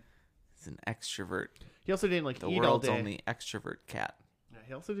come in. He's an extrovert. He also didn't The eat all world's day. only extrovert cat. Yeah,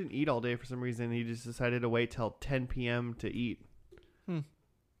 he also didn't eat all day for some reason. He just decided to wait till 10 p.m. to eat.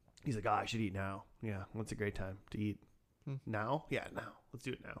 He's like, I should eat now. Yeah, what's a great time to eat? Now? Yeah, now. Let's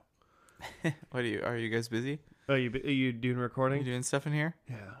do it now. What are you guys busy? Oh, are you doing Are recording? you doing stuff in here?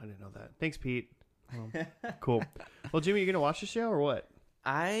 Yeah, I didn't know that. Thanks, Pete. Well, cool. Well, Jimmy, you going to watch the show or what?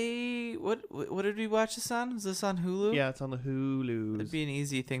 What did we watch this on? Was this on Hulu? Yeah, it's on the Hulu. It'd be an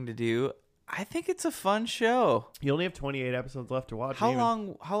easy thing to do. I think it's a fun show. You only have 28 episodes left to watch. How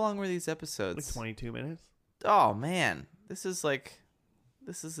long were these episodes? Like 22 minutes. Oh man, this is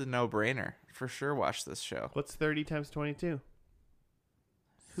a no-brainer. For sure watch this show. What's 30 times 22?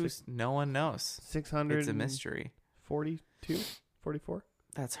 No one knows. 600. It's a mystery. 42? 44?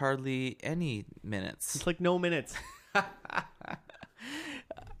 That's hardly any minutes. It's like no minutes.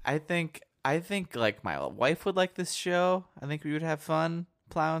 I think like my wife would like this show. I think we would have fun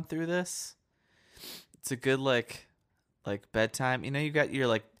plowing through this. It's a good like bedtime. You know, you got your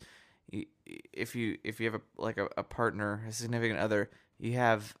like if you have a partner, a significant other, you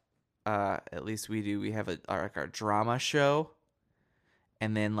have at least we do. We have our drama show,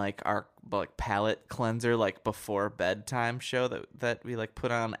 and then like our like palate cleanser like before bedtime show that we like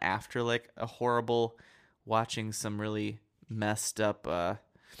put on after like a horrible watching some really messed up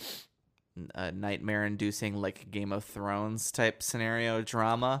nightmare inducing like Game of Thrones type scenario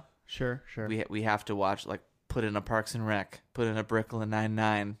drama. Sure. We have to watch like put in a Parks and Rec, put in a Brooklyn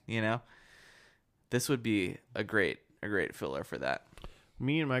Nine-Nine, you know? This would be a great filler for that.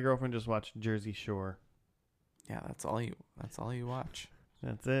 Me and my girlfriend just watched Jersey Shore. Yeah, that's all you watch.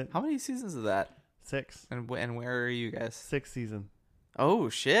 That's it. How many seasons of that? 6. And where are you guys? 6th season. Oh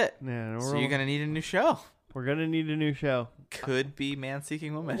shit. Yeah, So you're going to need a new show. We're going to need a new show. Could be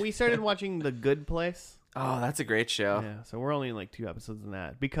Man-Seeking Woman. We started watching The Good Place. Oh, that's a great show. Yeah, so we're only in like 2 episodes in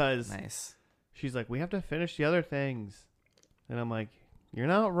that because Nice. she's like, we have to finish the other things. And I'm like, you're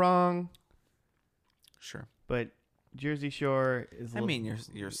not wrong. Sure. But Jersey Shore is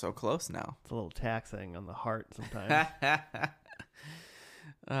You're so close now. it's a little taxing on the heart sometimes.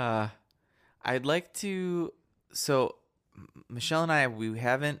 I'd like to. So, Michelle and I, we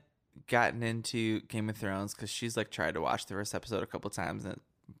haven't gotten into Game of Thrones because she's like tried to watch the first episode a couple times and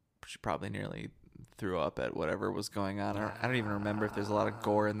she probably nearly threw up at whatever was going on. I don't even remember if there's a lot of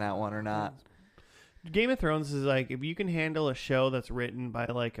gore in that one or not. Game of Thrones is like, if you can handle a show that's written by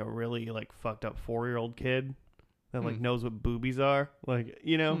like a really like fucked up 4-year-old kid that like knows what boobies are, like,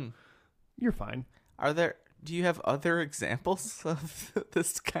 you know, you're fine. Do you have other examples of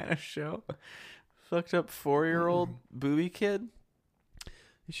this kind of show? Fucked up 4-year-old booby kid?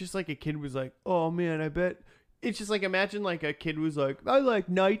 It's just like a kid was like, oh man, I bet. It's just like, imagine like a kid was like, I like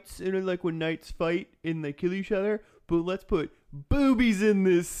knights and I like when knights fight and they kill each other, but let's put boobies in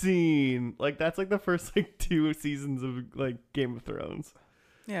this scene. Like that's like the first like 2 seasons of like Game of Thrones.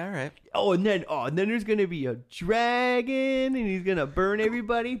 Yeah, all right. And then there's gonna be a dragon and he's gonna burn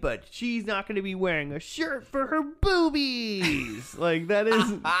everybody, but she's not gonna be wearing a shirt for her boobies. Like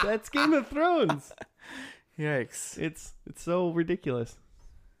that's Game of Thrones. Yikes. It's so ridiculous.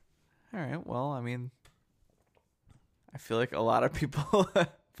 All right. Well, I mean, I feel like a lot of people,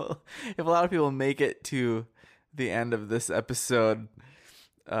 if a lot of people make it to the end of this episode,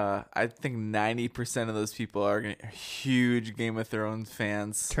 I think 90% of those people are huge Game of Thrones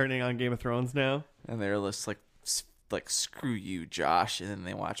fans. Turning on Game of Thrones now. And they're just like, screw you, Josh. And then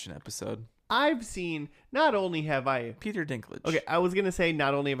they watch an episode. I've seen, not only have I... Peter Dinklage. Okay, I was going to say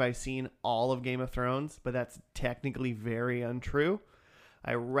not only have I seen all of Game of Thrones, but that's technically very untrue.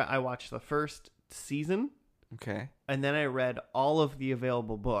 I watched the first season. Okay. And then I read all of the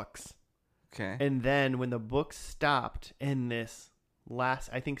available books. Okay. And then when the books stopped and this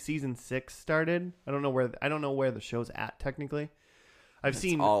I think season 6 started. I don't know where the show's at technically. I've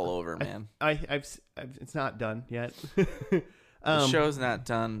seen all over, man. I've it's not done yet. The show's not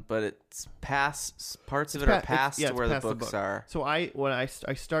done, but it's past. Parts of it are past to where the books are. So when I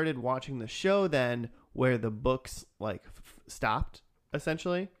started watching the show then where the books like stopped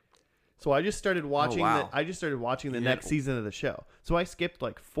essentially. So I just started watching the next season of the show. So I skipped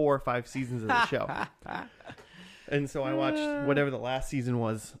like 4 or 5 seasons of the show. And so I watched whatever the last season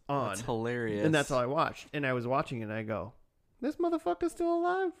was on. That's hilarious. And that's all I watched. And I was watching it and I go, this motherfucker's still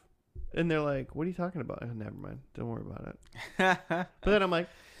alive? And they're like, what are you talking about? Oh, never mind. Don't worry about it. But then I'm like,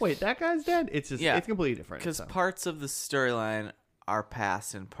 wait, that guy's dead? It's just, it's completely different. Because parts of the storyline are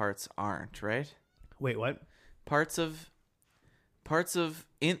past and parts aren't, right? Wait, what? Parts of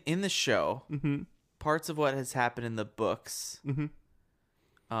in the show, parts of what has happened in the books,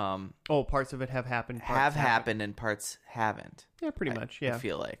 parts of it have happened. Have happened and parts haven't. Yeah, pretty much. Yeah, I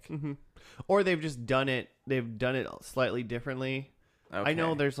feel like, or they've just done it. They've done it slightly differently. Okay. I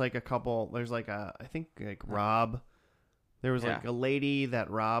know there's like a couple. There's like I think like Rob. There was like a lady that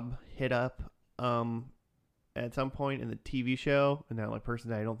Rob hit up at some point in the TV show, and that like person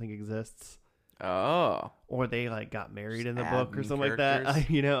that I don't think exists. Oh. or they like got married in the Just book or add something like characters. that.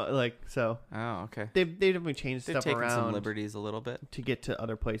 You know, like so Oh, okay. they definitely changed They've stuff taken around some liberties a little bit. to get to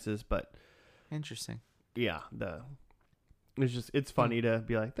other places, but Interesting. yeah, it's funny to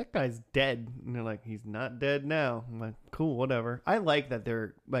be like, that guy's dead, and they're like, he's not dead now. I'm like, cool, whatever. I like that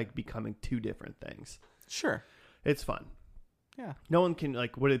they're like becoming two different things. Sure. It's fun. Yeah. No one can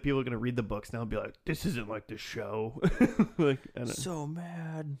like, what are people going to read the books now and be like, this isn't like the show. Like, I don't know. So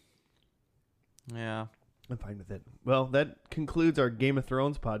mad. Yeah. I'm fine with it. Well, that concludes our Game of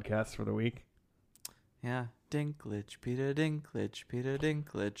Thrones podcast for the week. Yeah. Dinklage, Peter Dinklage, Peter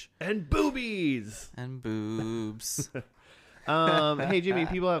Dinklage. And boobies. And boobs. Hey, Jimmy,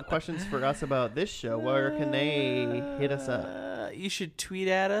 people have questions for us about this show. Where can they hit us up? You should tweet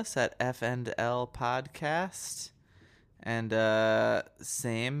at us at F&L Podcast. And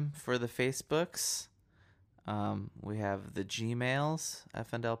same for the Facebooks. We have the Gmails,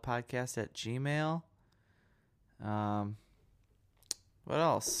 F&L Podcast at Gmail. What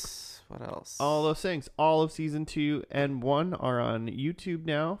else? All those things. All of season 2 and 1 are on YouTube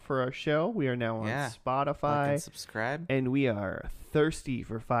now for our show. We are now on Like Spotify, and subscribe. and we are thirsty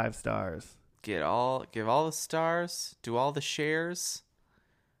for 5 stars. Give all the stars. Do all the shares.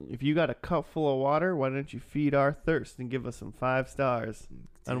 If you got a cup full of water, why don't you feed our thirst and give us some 5 stars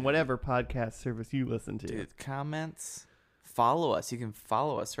on whatever podcast service you listen to? Dude, comments. Follow us. You can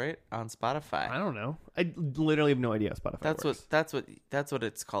follow us, right? On Spotify. I don't know. I literally have no idea how Spotify works. That's what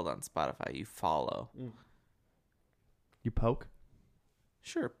it's called on Spotify. You follow. You poke?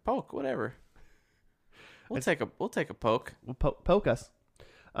 Sure, poke, whatever. We'll take a poke. Well, poke us.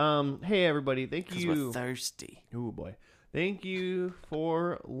 Hey everybody, thank 'Cause you. we're thirsty. Oh boy. Thank you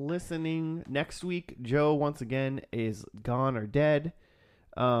for listening. Next week, Joe once again is gone or dead.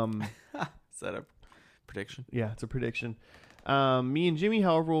 Is that a prediction? Yeah, it's a prediction. Me and Jimmy,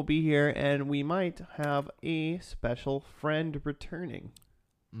 however, will be here, and we might have a special friend returning.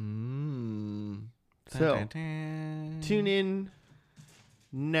 So, tune in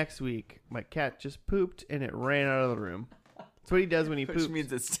next week. My cat just pooped, and it ran out of the room. That's what he does when he poops. Which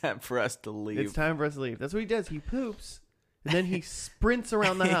means it's time for us to leave. It's time for us to leave. That's what he does. He poops, and then he sprints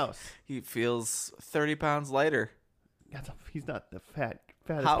around the house. He feels 30 pounds lighter. He's not the fattest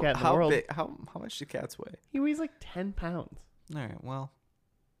cat in the How world. big? How much do cats weigh? He weighs like 10 pounds. All right, well,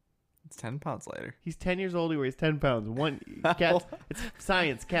 it's 10 pounds lighter. He's 10 years old. He weighs 10 pounds. Cats. It's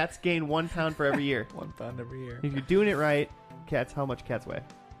science. Cats gain 1 pound for every year. 1 pound every year. If you're doing it right, how much cats weigh?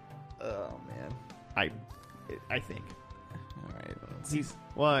 Oh man. I think. All right.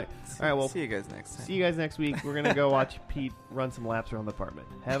 All right. Well, see you guys next time. see you guys next week. We're gonna go watch Pete run some laps around the apartment.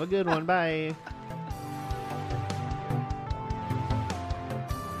 Have a good one. Bye.